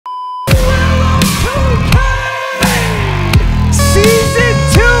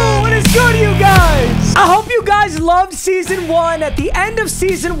loved season 1. At the end of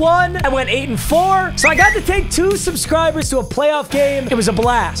season 1, I went 8-4. So I got to take 2 subscribers to a playoff game. It was a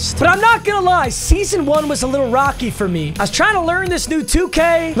blast. But I'm not gonna lie, season 1 was a little rocky for me. I was trying to learn this new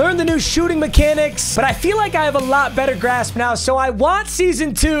 2K, learn the new shooting mechanics, but I feel like I have a lot better grasp now, so I want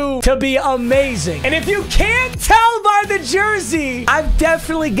season 2 to be amazing. And if you can't tell by the jersey, I've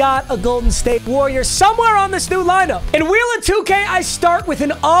definitely got a Golden State Warrior somewhere on this new lineup. In Wheel of 2K, I start with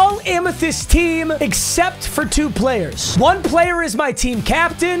an all-amethyst team except for 2 players. 1 player is my team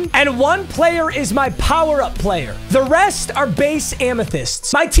captain, and 1 player is my power-up player. The rest are base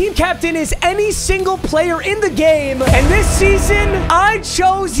amethysts. My team captain is any single player in the game, and this season, I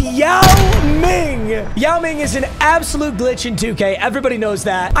chose Yao Ming. Yao Ming is an absolute glitch in 2K. Everybody knows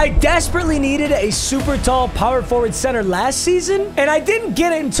that. I desperately needed a super tall power forward center last season, and I didn't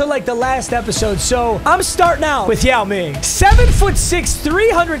get it until like the last episode, so I'm starting out with Yao Ming. 7'6",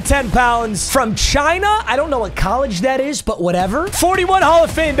 310 pounds, from China. I don't know what college that is, but whatever. 41 Hall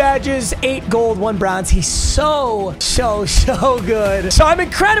of Fame badges, 8 gold, 1 bronze. He's so good. So I'm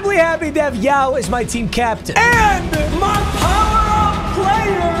incredibly happy to have Yao as my team captain. And my power-up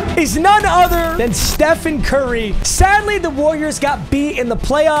player is none other than Stephen Curry. Sadly, the Warriors got beat in the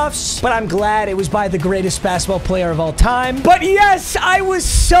playoffs, but I'm glad it was by the greatest basketball player of all time. But yes, I was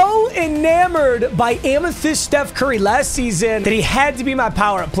so enamored by Amethyst Steph Curry last season that he had to be my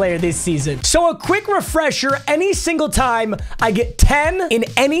power-up player this season. So a quick refresher, any single time I get 10 in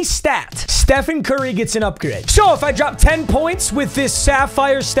any stat, Stephen Curry gets an upgrade. So if I drop 10 points with this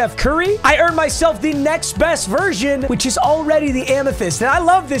Sapphire Steph Curry, I earn myself the next best version, which is already the Amethyst. And I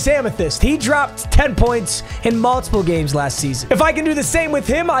love this Amethyst. He dropped 10 points in multiple games last season. If I can do the same with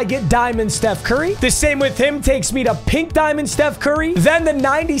him, I get Diamond Steph Curry. The same with him takes me to Pink Diamond Steph Curry, then the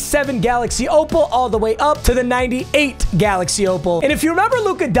 97 Galaxy Opal, all the way up to the 98 Galaxy Opal. And if you remember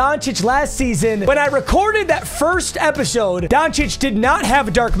Luka Doncic last season, when I recorded that first episode, Doncic did not have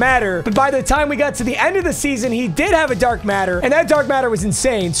a dark matter, but by the time we got to the end of the season, he did have a dark matter, and that dark matter was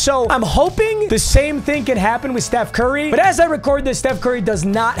insane. So I'm hoping the same thing can happen with Steph Curry, but as I record this, Steph Curry does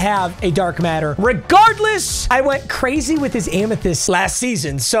not have a dark matter. Regardless, I went crazy with his Amethyst last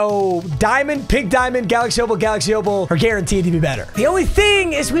season, so Diamond, Pink Diamond, Galaxy Opal are guaranteed to be better. The only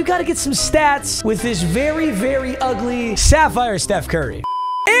thing is we've got to get some stats with this very ugly Sapphire Steph Curry.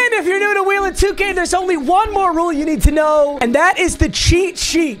 And if you're new to Wheel of 2K, there's only one more rule you need to know, and that is the cheat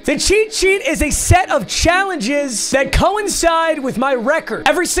sheet. The cheat sheet is a set of challenges that coincide with my record.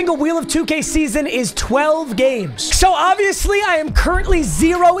 Every single Wheel of 2K season is 12 games. So obviously, I am currently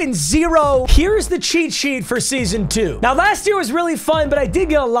 0-0. Here's the cheat sheet for season 2. Now, last year was really fun, but I did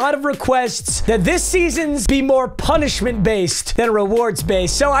get a lot of requests that this season's be more punishment-based than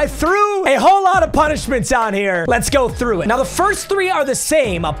rewards-based. So I threw a whole lot of punishments on here. Let's go through it. Now, the first 3 are the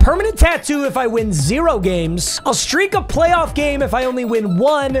same. A permanent tattoo if I win 0 games. I'll streak a playoff game if I only win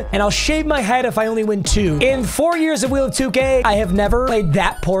 1. And I'll shave my head if I only win 2. In 4 years of Wheel of 2K, I have never played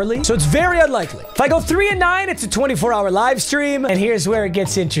that poorly, so it's very unlikely. If I go 3-9, it's a 24-hour live stream. And here's where it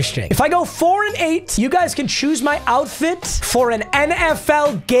gets interesting. If I go 4-8, you guys can choose my outfit for an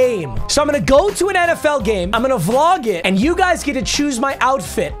NFL game. So I'm going to go to an NFL game. I'm going to vlog it. And you guys get to choose my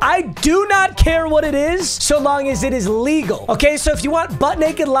outfit. I do not care what it is, so long as it is legal. Okay, so if you want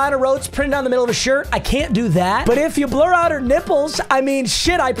butt-naked Lana Rhodes printed on the middle of a shirt, I can't do that. But if you blur out her nipples, I mean,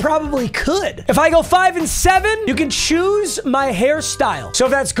 shit, I probably could. If I go 5-7, you can choose my hairstyle. So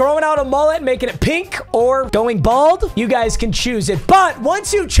if that's growing out a mullet, making it pink, or going bald, you guys can choose it. But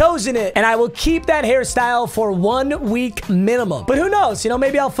once you've chosen it, and I will keep that hairstyle for 1 week minimum. But who knows? You know,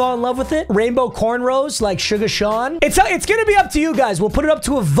 maybe I'll fall in love with it. Rainbow cornrows like Sugar Sean. It's gonna be up to you guys. We'll put it up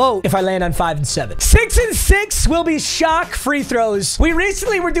to a vote if I land on 5-7. 6-6 will be shock free throws. We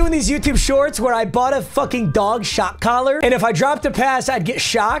recently were doing these YouTube shorts where I bought a fucking dog shock collar, and if I dropped a pass, I'd get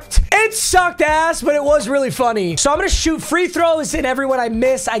shocked. It sucked ass, but it was really funny. So I'm gonna shoot free throws, and everyone I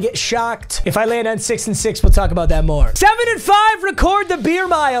miss, I get shocked. If I land on 6-6, we'll talk about that more. 7-5, record the beer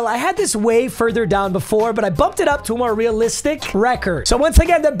mile. I had this way further down before, but I bumped it up to a more realistic record. So once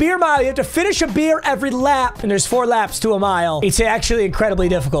again, the beer mile, you have to finish a beer every lap, and there's 4 laps to a mile. It's actually incredibly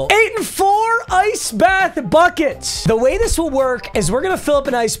difficult. 8-4, ice bath buckets. The way this will work is we're gonna fill up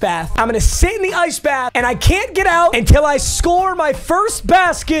an ice bath. I'm gonna sit in the ice bath, and I can't get out until I score my first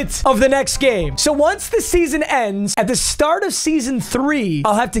basket of the next game. So once the season ends, at the start of season 3,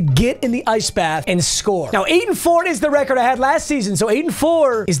 I'll have to get in the ice bath and score. Now, 8-4 is the record I had last season, so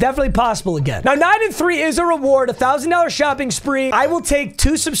 8-4 is definitely possible again. Now, 9-3 is a reward, a $1,000 shopping spree. I will take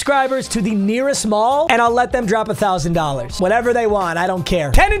 2 subscribers to the nearest mall, and I'll let them drop $1,000. Whatever they want, I don't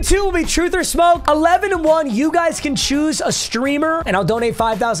care. 10-2 will be truth or smoke. 11-1, you guys can choose a streamer, and I'll donate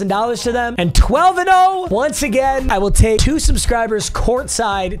 $5,000 to them. And 12-0, once again, I will take 2 subscribers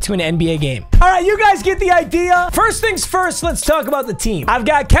courtside to an NBA game. All right, you guys get the idea. First things first, let's talk about the team. I've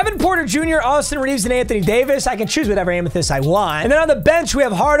got Kevin Porter Jr., Austin Reeves, and Anthony Davis. I can choose whatever amethyst I want. And then on the bench, we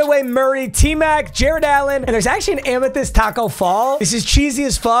have Hardaway, Murray, T-Mac, Jared Allen, and there's actually an amethyst Taco Fall. This is cheesy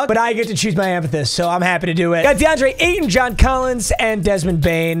as fuck, but I get to choose my amethyst, so I'm happy to do it. Got DeAndre Ayton, John Collins, and Desmond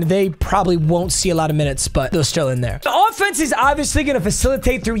Bane. They probably won't see a lot of minutes, but they're still in there. The offense is obviously going to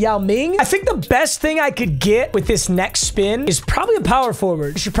facilitate through Yao Ming. I think the best thing I could get with this next spin is probably a power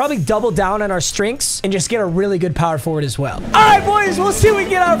forward. We should probably double down on our strengths and just get a really good power forward as well. All right, boys, we'll see if we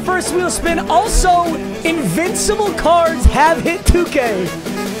get our first wheel spin. Also, invincible cards have hit 2K.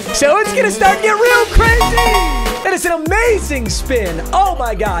 So it's going to start to get real crazy. That is an amazing spin. Oh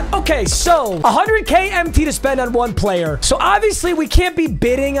my God. Okay, so 100K MT to spend on one player. So obviously we can't be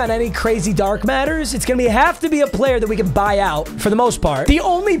bidding on any crazy dark matters. It's going to have to be a player that we can buy out for the most part. The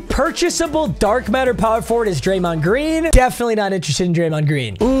only purchasable dark matter power forward is Draymond Green. Definitely not interested in Draymond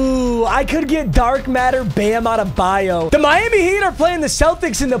Green. Ooh, I could get dark matter Bam out of bio. The Miami Heat are playing the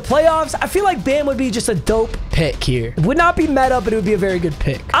Celtics in the playoffs. I feel like Bam would be just a dope pick here. It would not be meta, but it would be a very good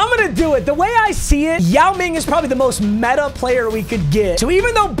pick. I'm going to do it. The way I see it, Yao Ming is probably the most meta player we could get. So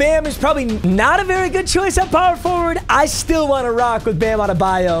even though Bam is probably not a very good choice at power forward, I still want to rock with Bam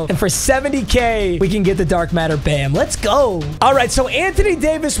Adebayo. And for 70K, we can get the dark matter Bam. Let's go. All right, so Anthony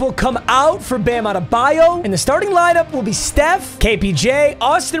Davis will come out for Bam Adebayo. And the starting lineup will be Steph, KPJ,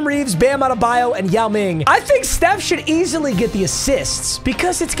 Austin Reeves, Bam Adebayo, and Yao Ming. I think Steph should easily get the assists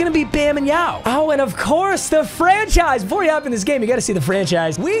because it's going to be Bam and Yao. Oh, and of course, the franchise. Before you hop in this game, you got to see the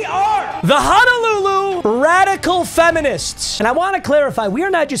franchise. We are the Honolulu Radical Feminists. And I want to clarify, we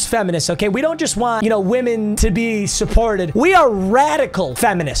are not just feminists, okay? We don't just want, women to be supported. We are radical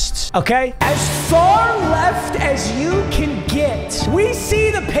feminists, okay? As far left as you can get, we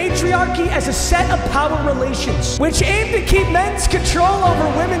see the patriarchy as a set of power relations, which aim to keep men's control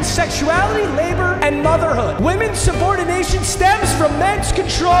over women's sexuality, labor, and motherhood. Women's subordination stems from men's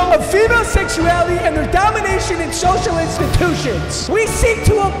control of female sexuality and their domination in social institutions. We seek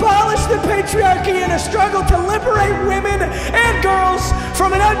to abolish the patriarchy in a struggle to liberate women and girls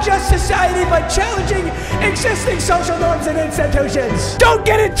from an unjust society by challenging existing social norms and institutions. Don't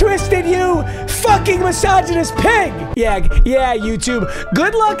get it twisted, you fucking misogynist pig. Yeah, YouTube.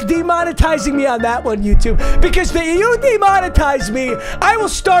 Good luck demonetizing me on that one, YouTube. Because if you demonetize me, I will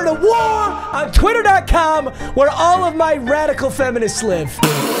start a war on Twitter.com where all of my radical feminists live.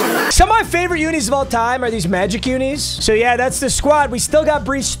 Some of my favorite unis of all time are these Magic unis. So yeah, that's the squad. We still got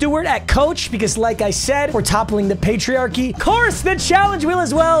Bree Stewart at coach because like I said, we're toppling the patriarchy. Of course, the challenge wheel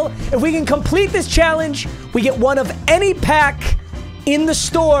as well. If we can complete this challenge, we get one of any pack in the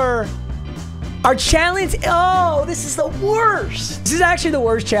store. Our challenge, oh, this is the worst. This is actually the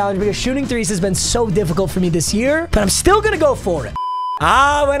worst challenge because shooting threes has been so difficult for me this year, but I'm still gonna go for it.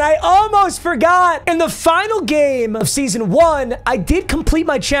 And I almost forgot. In the final game of Season 1, I did complete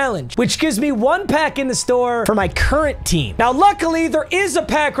my challenge, which gives me one pack in the store for my current team. Now, luckily, there is a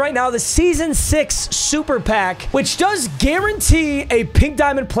pack right now, the Season 6 Super Pack, which does guarantee a pink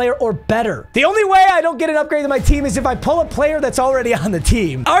diamond player or better. The only way I don't get an upgrade to my team is if I pull a player that's already on the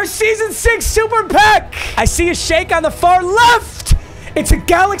team. Our Season 6 Super Pack! I see a shake on the far left! It's a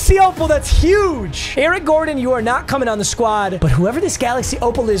Galaxy Opal that's huge. Eric Gordon, you are not coming on the squad, but whoever this Galaxy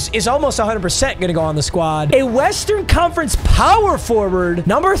Opal is almost 100% going to go on the squad. A Western Conference power forward,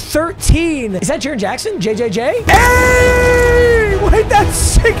 number 13. Is that Jaren Jackson? JJJ? Hey! Wait, that's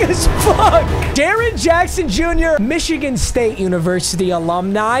sick as fuck. Jaren Jackson Jr., Michigan State University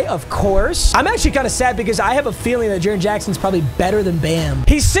alumni, of course. I'm actually kind of sad because I have a feeling that Jaren Jackson's probably better than Bam.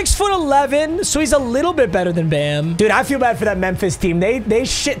 He's 6'11", so he's a little bit better than Bam. Dude, I feel bad for that Memphis team. They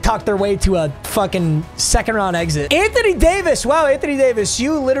shit-talked their way to a fucking second-round exit. Anthony Davis. Wow, Anthony Davis,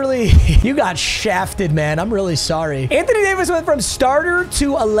 you literally, you got shafted, man. I'm really sorry. Anthony Davis went from starter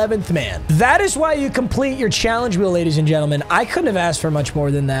to 11th man. That is why you complete your challenge wheel, ladies and gentlemen. I couldn't have asked for much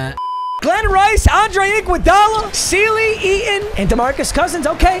more than that. Glenn Rice, Andre Iguodala, Sealy, Eaton, and DeMarcus Cousins.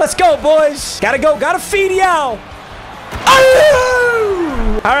 Okay, let's go, boys. Gotta go. Gotta feed Yao.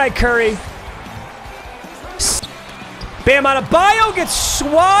 Oh! All right, Curry. Bam Adebayo gets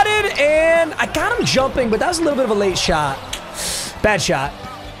swatted, and I got him jumping, but that was a little bit of a late shot. Bad shot.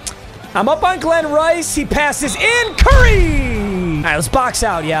 I'm up on Glenn Rice. He passes in. Curry! All right, let's box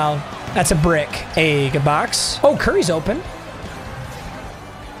out, Yao. That's a brick. Hey, good box. Oh, Curry's open.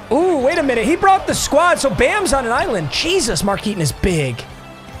 Ooh, wait a minute. He brought the squad, so Bam's on an island. Jesus, Mark Eaton is big.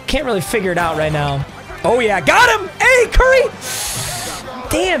 Can't really figure it out right now. Oh, yeah. Got him! Hey, Curry!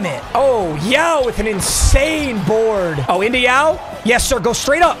 Damn it. Oh, Yao with an insane board. Oh, into Yao? Yes, sir. Go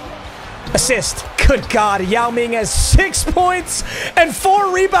straight up. Assist. Good God. Yao Ming has 6 points and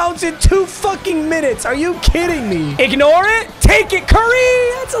 4 rebounds in 2 fucking minutes. Are you kidding me? Ignore it. Take it,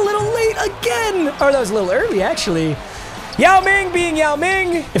 Curry. That's a little late again. Or that was a little early, actually. Yao Ming being Yao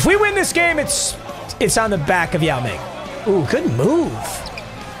Ming. If we win this game, it's on the back of Yao Ming. Ooh, good move.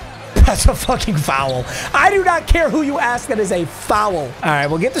 That's a fucking foul. I do not care who you ask. That is a foul. All right,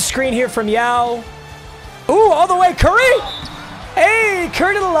 we'll get the screen here from Yao. Ooh, all the way, Curry. Hey,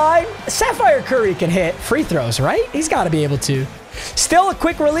 Curry to the line. Sapphire Curry can hit free throws, right? He's got to be able to. Still a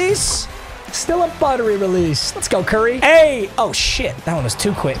quick release. Still a buttery release. Let's go, Curry. Hey. Oh, shit. That one was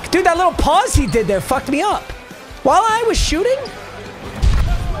too quick. Dude, that little pause he did there fucked me up. While I was shooting.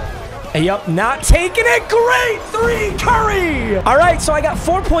 Hey, yup, not taking it. Great 3, Curry. All right, so I got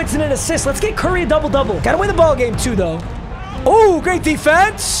 4 points and an assist. Let's get Curry a double-double. Got to win the ball game, too, though. Oh, great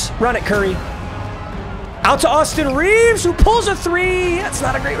defense. Run it, Curry. Out to Austin Reeves, who pulls a 3. That's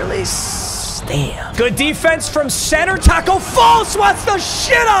not a great release. Damn. Good defense from center. Taco Fall swats the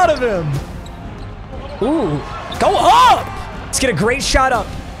shit out of him. Ooh, go up. Let's get a great shot up.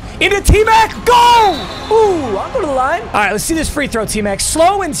 Into T-Mac, go! Ooh, I'll go to the line. All right, let's see this free throw, T-Mac.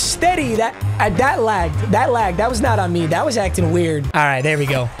 Slow and steady. That lagged. That was not on me. That was acting weird. All right, there we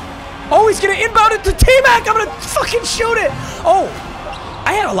go. Oh, he's gonna inbound it to T-Mac. I'm gonna fucking shoot it. Oh,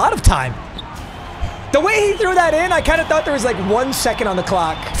 I had a lot of time. The way he threw that in, I kind of thought there was like 1 second on the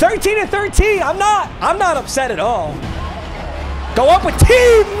clock. 13-13. I'm not upset at all. Go up with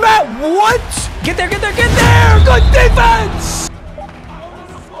T-Mac. What? Get there, get there, get there. Good defense.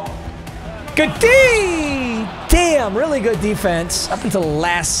 Good D! Damn, really good defense. Up until the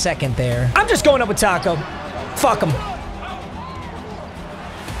last second there. I'm just going up with Taco. Fuck him.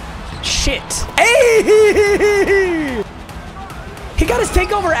 Shit. Hey! He got his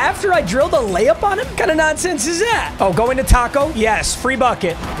takeover after I drilled a layup on him? What kind of nonsense is that? Oh, go into Taco? Yes, free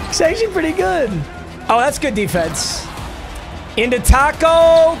bucket. It's actually pretty good. Oh, that's good defense. Into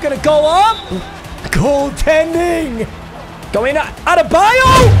Taco. Gonna go up. Goaltending. Going out of bio.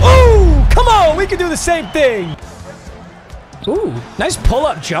 Ooh, come on. We can do the same thing. Ooh, nice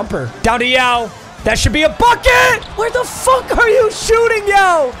pull-up jumper. Down to Yao. That should be a bucket. Where the fuck are you shooting,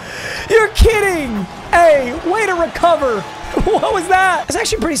 Yao? You're kidding. Hey, way to recover. What was that? It's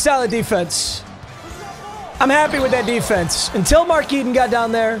actually pretty solid defense. I'm happy with that defense. Until Mark Eden got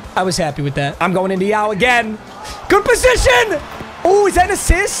down there, I was happy with that. I'm going into Yao again. Good position. Ooh, is that an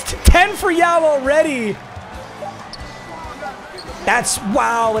assist? 10 for Yao already. That's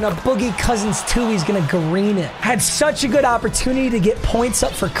wow, and a Boogie Cousins too. He's gonna green it. Had such a good opportunity to get points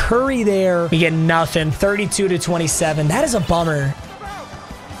up for Curry there. We get nothing. 32-27. That is a bummer.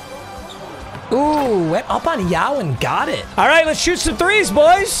 Ooh, went up on Yao and got it. All right, let's shoot some threes,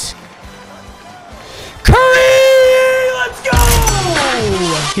 boys. Curry, let's go.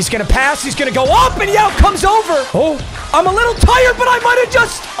 He's gonna pass. He's gonna go up, and Yao comes over. Oh, I'm a little tired, but I might have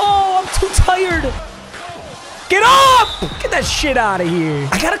just. Oh, I'm too tired. Get up! Get that shit out of here.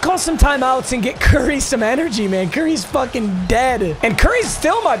 I gotta call some timeouts and get Curry some energy, man. Curry's fucking dead. And Curry's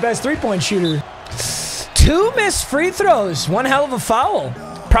still my best three-point shooter. 2 missed free throws. One hell of a foul.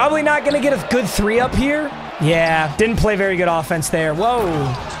 Probably not gonna get a good 3 up here. Yeah, didn't play very good offense there. Whoa.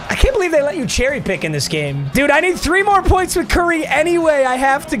 I can't believe they let you cherry pick in this game. Dude, I need 3 more points with Curry anyway. I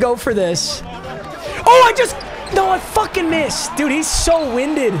have to go for this. Oh, no, I fucking missed. Dude, he's so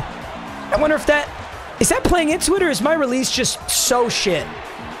winded. I wonder if that... Is that playing into it, or is my release just so shit?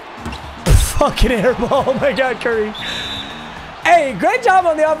 Fucking airball. Oh my God, Curry. Hey, great job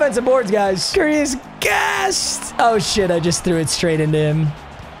on the offensive boards, guys. Curry is gassed. Oh shit, I just threw it straight into him.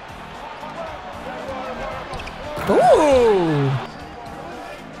 Ooh.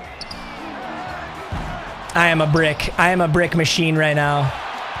 I am a brick. I am a brick machine right now.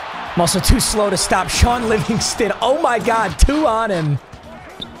 I'm also too slow to stop Sean Livingston. Oh my God, 2 on him.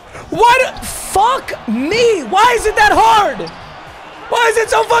 What? Fuck me. Why is it that hard? Why is it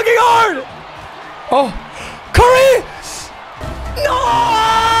so fucking hard? Oh, Curry. No.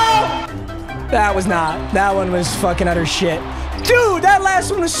 That was not. That one was fucking utter shit. Dude, that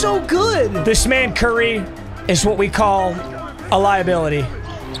last one was so good. This man Curry is what we call a liability.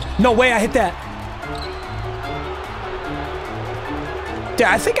 No way I hit that. Dude,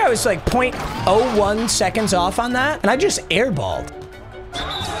 I think I was like 0.01 seconds off on that, and I just airballed.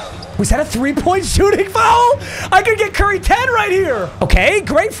 Was that a 3-point shooting foul? I could get Curry 10 right here. Okay,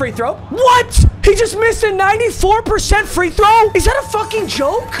 great free throw. What? He just missed a 94% free throw? Is that a fucking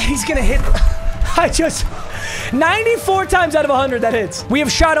joke? He's gonna hit. 94 times out of 100 that hits. We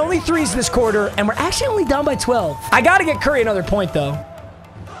have shot only 3s this quarter, and we're actually only down by 12. I gotta get Curry another point, though.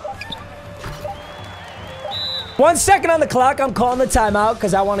 1 second on the clock. I'm calling the timeout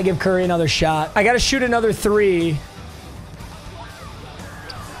because I want to give Curry another shot. I got to shoot another 3.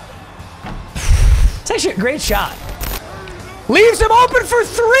 It's actually a great shot. Leaves him open for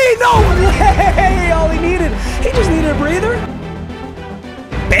 3. No way. All he needed. He just needed a breather.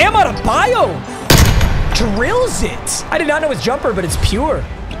 Bam Adebayo. Drills it. I did not know his jumper, but it's pure.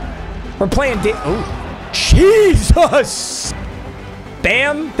 We're playing... Oh, Jesus.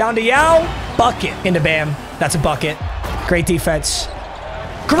 Bam. Down to Yao. Bucket. Into Bam. That's a bucket. Great defense.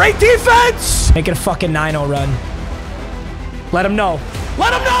 Great defense! Make it a fucking 9-0 run. Let him know.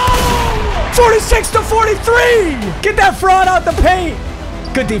 Let him know! 46 to 43! Get that fraud out the paint.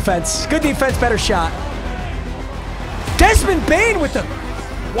 Good defense. Good defense, better shot. Desmond Bane with the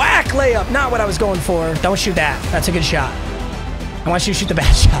whack layup. Not what I was going for. Don't shoot that. That's a good shot. I want you to shoot the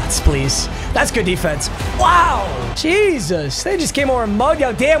bad shots, please. That's good defense. Wow! Jesus. They just came over and mugged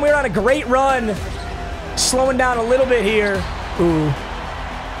out. Damn, we were on a great run. Slowing down a little bit here. Ooh.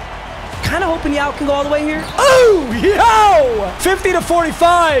 Kind of hoping Yao can go all the way here. Ooh! Yao! 50 to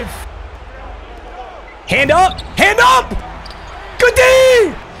 45. Hand up! Hand up! Good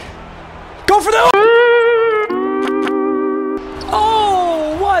D! Go for the...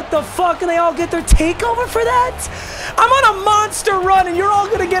 Oh, what the fuck? And they all get their takeover for that? I'm on a monster run and you're all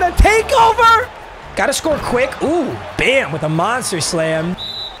gonna get a takeover? Gotta score quick. Ooh, bam, with a monster slam.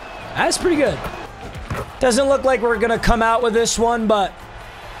 That's pretty good. Doesn't look like we're gonna come out with this one, but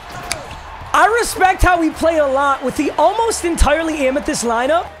I respect how we play a lot with the almost entirely Amethyst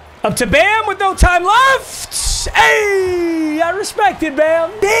lineup. Up to Bam with no time left. Hey, I respect it,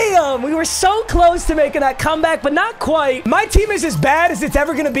 Bam. Damn, we were so close to making that comeback, but not quite. My team is as bad as it's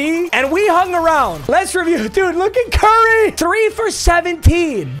ever gonna be, and we hung around. Let's review. Dude, look at Curry. 3 for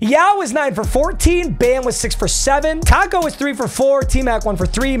 17. Yao was 9 for 14. Bam was 6 for 7. Taco was 3 for 4. T-Mac 1 for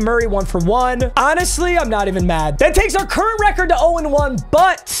 3. Murray 1 for 1. Honestly, I'm not even mad. That takes our current record to 0-1,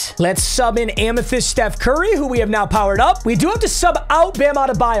 but let's sub in Amethyst Steph Curry, who we have now powered up. We do have to sub out Bam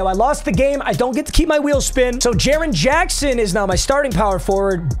Adebayo. I lost the game. I don't get to keep my wheel spin. So Jaren Jackson is now my starting power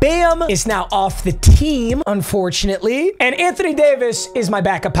forward. Bam is now off the team, unfortunately. And Anthony Davis is my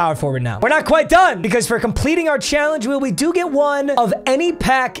backup power forward now. We're not quite done because for completing our challenge wheel, we do get one of any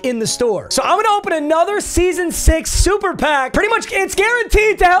pack in the store. So I'm going to open another Season 6 Super Pack. Pretty much, it's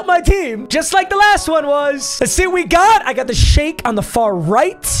guaranteed to help my team, just like the last one was. Let's see what we got. I got the Shake on the far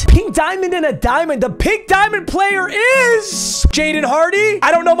right. Pink Diamond and a Diamond. The Pink Diamond player is Jaden Hardy.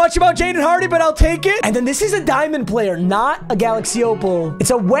 I don't know much about Jaden Hardy, but I'll take it. And then this is a Diamond player, not a Galaxy Opal. It's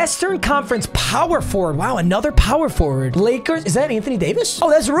a Western Conference power forward. Wow, another power forward. Lakers. Is that Anthony Davis? Oh,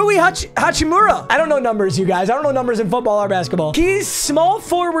 that's Rui Hachimura. I don't know numbers, you guys. I don't know numbers in football or basketball. He's small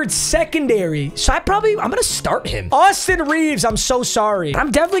forward secondary. So I'm going to start him. Austin Reeves, I'm so sorry.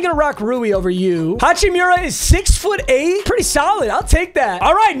 I'm definitely going to rock Rui over you. Hachimura is 6'8". Pretty solid. I'll take that.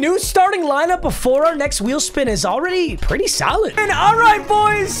 All right, new starting lineup before our next wheel spin is already pretty solid. And all right,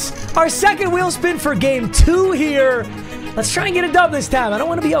 boys, our second wheel spin for game 2 here. Let's try and get a dub this time. I don't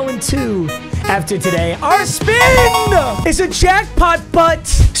want to be 0-2 after today. Our spin is a jackpot, but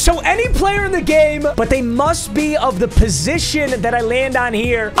so any player in the game, but they must be of the position that I land on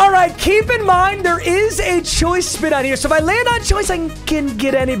here. All right, keep in mind there is a choice spin on here. So if I land on choice, I can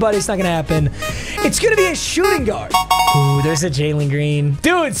get anybody. It's not going to happen. It's going to be a shooting guard. Ooh, there's a Jalen Green.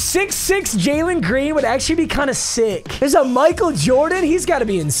 Dude, 6'6" Jalen Green would actually be kind of sick. There's a Michael Jordan. He's got to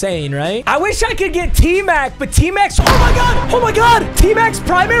be insane, right? I wish I could get T-Mac, but T-Mac's... Oh, my God. Oh, my God. T-Mac's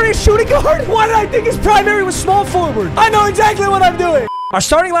primary is shooting guard? Why did I think his primary was small forward? I know exactly what I'm doing. Our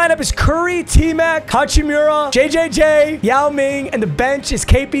starting lineup is Curry, T-Mac, Hachimura, JJJ, Yao Ming, and the bench is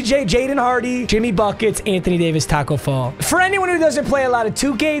KPJ, Jaden Hardy, Jimmy Buckets, Anthony Davis, Taco Fall. For anyone who doesn't play a lot of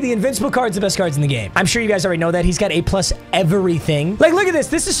 2K, the Invincible card's the best cards in the game. I'm sure you guys already know that. He's got A+ everything. Like, look at this.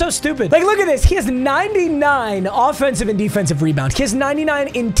 This is so stupid. Like, look at this. He has 99 offensive and defensive rebounds. He has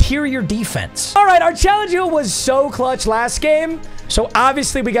 99 interior defense. All right, our challenge wheel was so clutch last game. So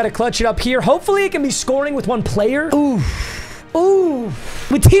obviously we got to clutch it up here. Hopefully it can be scoring with one player. Ooh. Ooh.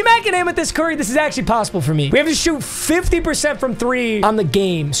 With T-Mac and Amethyst Curry, this is actually possible for me. We have to shoot 50% from 3 on the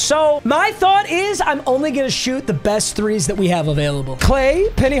game. So my thought is I'm only going to shoot the best 3s that we have available. Clay,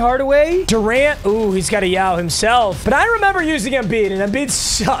 Penny Hardaway, Durant. Ooh, he's got a Yao himself. But I remember using Embiid, and Embiid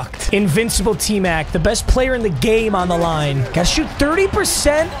sucked. Invincible T-Mac, the best player in the game on the line. Got to shoot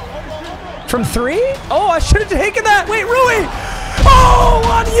 30% from 3? Oh, I should have taken that. Wait, Rui. Oh,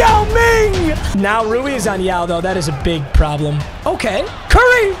 on Yao Ming! Now Rui is on Yao, though. That is a big problem. Okay.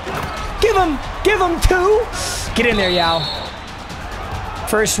 Curry! Give him 2. Get in there, Yao.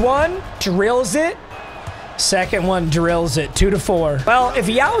 First one. Drills it. Second one drills it, 2-4. Well, if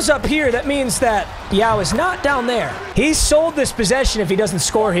Yao's up here, that means that Yao is not down there. He sold this possession if he doesn't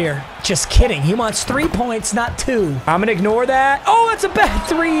score here. Just kidding. He wants 3 points, not 2. I'm gonna ignore that. Oh, that's a bad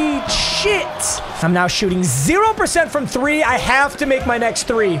 3. Shit. I'm now shooting 0% from 3. I have to make my next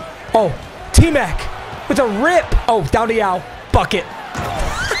 3. Oh, T-Mac with a rip. Oh, down to Yao. Bucket.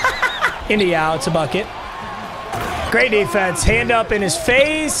 Into Yao, it's a bucket. Great defense. Hand up in his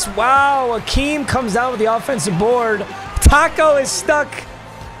face. Wow, Akeem comes down with the offensive board. Taco is stuck.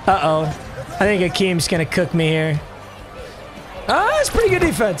 Uh-oh. I think Akeem's going to cook me here. It's pretty good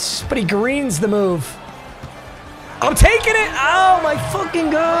defense, but he greens the move. I'm taking it. Oh, my fucking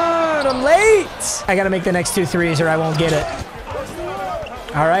God. I'm late. I got to make the next 2 threes or I won't get it.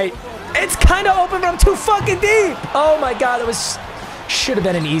 All right. It's kind of open, but I'm too fucking deep. Oh, my God. Should have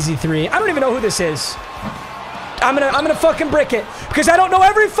been an easy 3. I don't even know who this is. I'm gonna fucking brick it because I don't know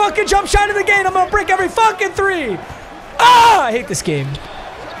every fucking jump shot in the game. I'm gonna brick every fucking 3. Ah, I hate this game.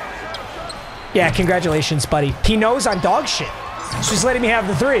 Yeah, congratulations, buddy. He knows I'm dog shit. So he's letting me have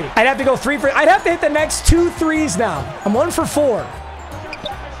the 3. I'd have to go 3 for. I'd have to hit the next 2 threes now. I'm 1 for 4.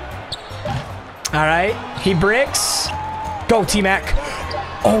 All right, he bricks. Go, T-Mac.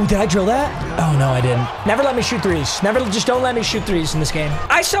 Oh, did I drill that? Oh, no, I didn't. Never let me shoot 3s. Just don't let me shoot 3s in this game.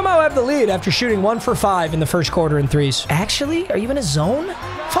 I somehow have the lead after shooting 1 for 5 in the first quarter in 3s. Actually, are you in a zone?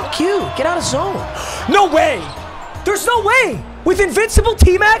 Fuck you. Get out of zone. No way. There's no way. With Invincible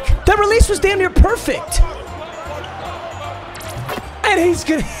T-Mac, that release was damn near perfect. And he's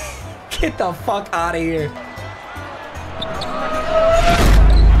gonna get the fuck out of here.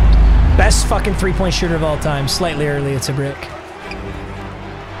 Best fucking 3-point shooter of all time. Slightly early, it's a brick.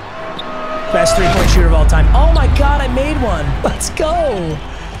 Best 3-point shooter of all time. Oh my God, I made one. Let's go.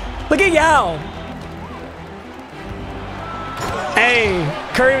 Look at Yao. Hey,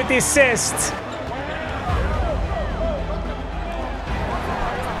 Curry with the assist.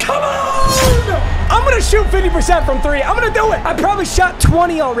 Come on! I'm gonna shoot 50% from 3. I'm gonna do it. I probably shot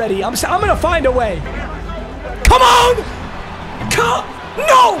 20 already. I'm gonna find a way. Come on! No!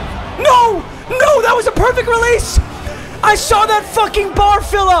 No! No! That was a perfect release. I saw that fucking bar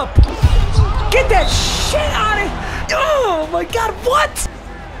fill up. Get that shit out of here. Oh, my God. What?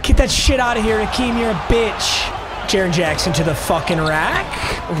 Get that shit out of here, Akeem. You're a bitch. Jaren Jackson to the fucking rack.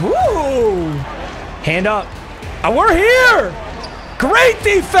 Woo. Hand up. Oh, we're here. Great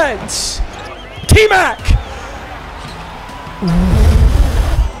defense. T-Mac.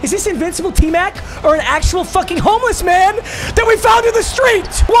 Is this Invincible T-Mac or an actual fucking homeless man that we found in the street?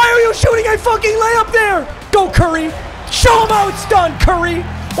 Why are you shooting a fucking layup there? Go, Curry. Show him how it's done, Curry.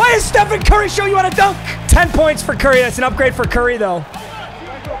 Why is Stephen Curry show you how to dunk? 10 points for Curry. That's an upgrade for Curry, though.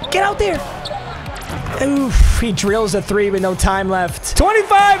 Get out there. Oof, he drills a 3 with no time left.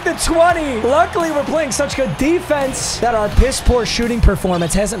 25-20. Luckily, we're playing such good defense that our piss-poor shooting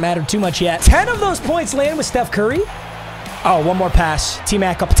performance hasn't mattered too much yet. 10 of those points land with Steph Curry. Oh, one more pass.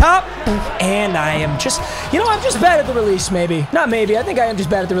 T-Mac up top. And I am just... I'm just bad at the release, maybe. Not maybe. I think I am just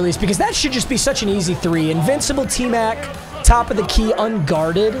bad at the release because that should just be such an easy 3. Invincible T-Mac. Top of the key,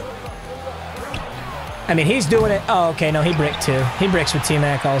 unguarded. I mean, he's doing it. Oh, okay. No, he bricked too. He bricks with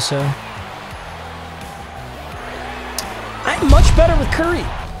T-Mac also. I'm much better with Curry.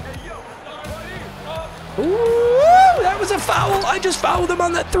 Ooh, that was a foul. I just fouled him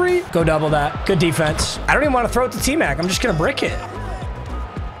on that 3. Go double that. Good defense. I don't even want to throw it to T-Mac. I'm just going to brick it.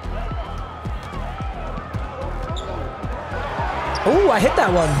 Ooh, I hit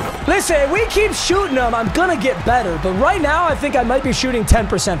that one. Listen, if we keep shooting them, I'm going to get better. But right now, I think I might be shooting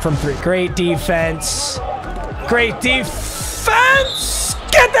 10% from 3. Great defense. Great defense.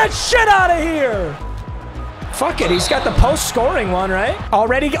 Get that shit out of here. Fuck it. He's got the post-scoring one, right?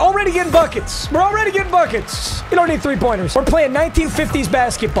 Already getting buckets. We're already getting buckets. You don't need 3-pointers. We're playing 1950s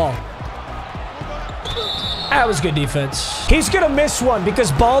basketball. That was good defense. He's going to miss one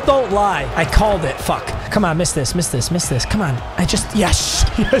because ball don't lie. I called it. Fuck. Come on, miss this, miss this, miss this. Come on. Yes,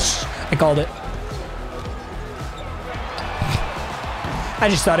 yes. I called it. I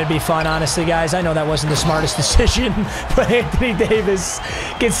just thought it'd be fun, honestly, guys. I know that wasn't the smartest decision, but Anthony Davis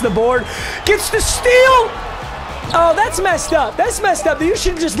gets the board, gets the steal. Oh, that's messed up. That's messed up. You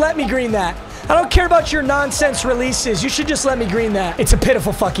should just let me green that. I don't care about your nonsense releases. You should just let me green that. It's a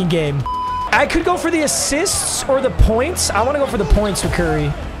pitiful fucking game. I could go for the assists or the points. I want to go for the points with Curry.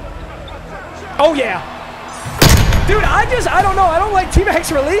 Oh, yeah. Dude, I don't know. I don't like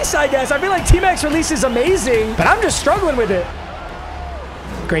T-Mac's release, I guess. I feel like T-Mac's release is amazing, but I'm just struggling with it.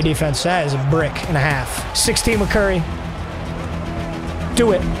 Great defense. That is a brick and a half. 16 with Curry.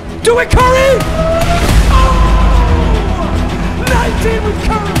 Do it. Do it, Curry! Oh! 19 with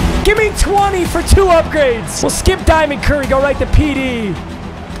Curry! Give me 20 for 2 upgrades. We'll skip Diamond Curry, go right to PD.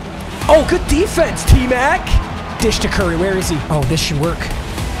 Oh, good defense, T-Mac. Dish to Curry. Where is he? Oh, this should work.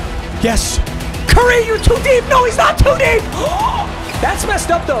 Yes. Curry, you're too deep. No, he's not too deep. That's messed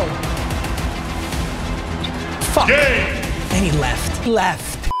up, though. Fuck. And he left. He left.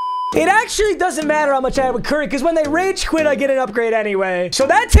 It actually doesn't matter how much I have with Curry, because when they rage quit, I get an upgrade anyway. So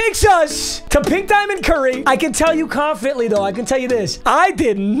that takes us to Pink Diamond Curry. I can tell you confidently, though, I can tell you this. I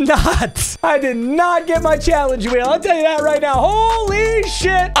did not get my challenge wheel. I'll tell you that right now. Holy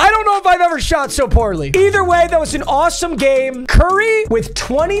shit. I don't know if I've ever shot so poorly. Either way, that was an awesome game. Curry with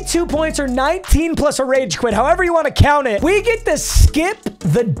 22 points or 19 plus a rage quit, however you want to count it. We get to skip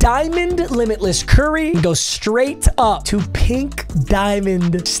the Diamond Limitless Curry and go straight up to Pink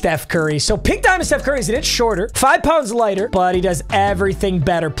Diamond Steph Curry. So Pink Diamond Steph Curry is an inch shorter, 5 pounds lighter, but he does everything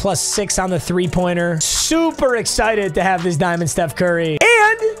better. +6 on the 3-pointer. Super excited to have this Diamond Steph Curry.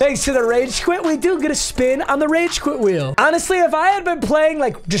 And thanks to the rage quit, we do get a spin on the rage quit wheel. Honestly, if I had been playing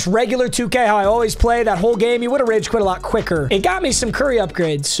like just regular 2K, how I always play that whole game, you would have rage quit a lot quicker. It got me some Curry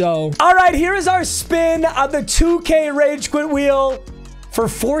upgrades. So, all right, here is our spin on the 2K rage quit wheel. For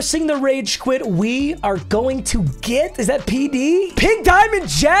forcing the rage quit, we are going to get, is that PD? Pink Diamond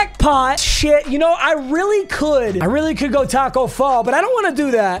Jackpot. Shit, you know, I really could go Taco Fall, but I don't want to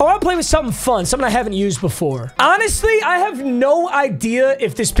do that. I want to play with something fun, something I haven't used before. Honestly, I have no idea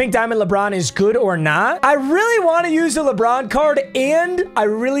if this Pink Diamond LeBron is good or not. I really want to use the LeBron card, and I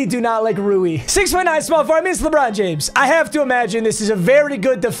really do not like Rui. 6'9" small forward, I mean, it's LeBron James. I have to imagine this is a very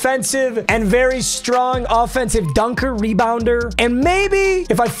good defensive and very strong offensive dunker, rebounder, and maybe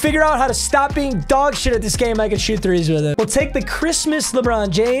if I figure out how to stop being dog shit at this game, I can shoot threes with it. We'll take the Christmas LeBron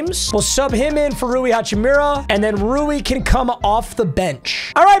James. We'll sub him in for Rui Hachimura, and then Rui can come off the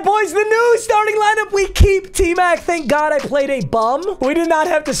bench. All right, boys, the new starting lineup. We keep T-Mac. Thank God I played a bum. We did not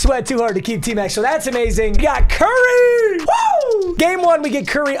have to sweat too hard to keep T-Mac, so that's amazing. We got Curry. Woo! Game 1, we get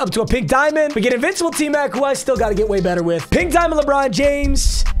Curry up to a Pink Diamond. We get Invincible T-Mac, who I still got to get way better with. Pink Diamond LeBron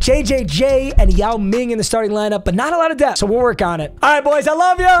James, JJJ, and Yao Ming in the starting lineup, but not a lot of depth, so we'll work on it. All right, boys, I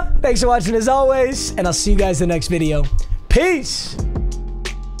love you. Thanks for watching as always, and I'll see you guys in the next video. Peace.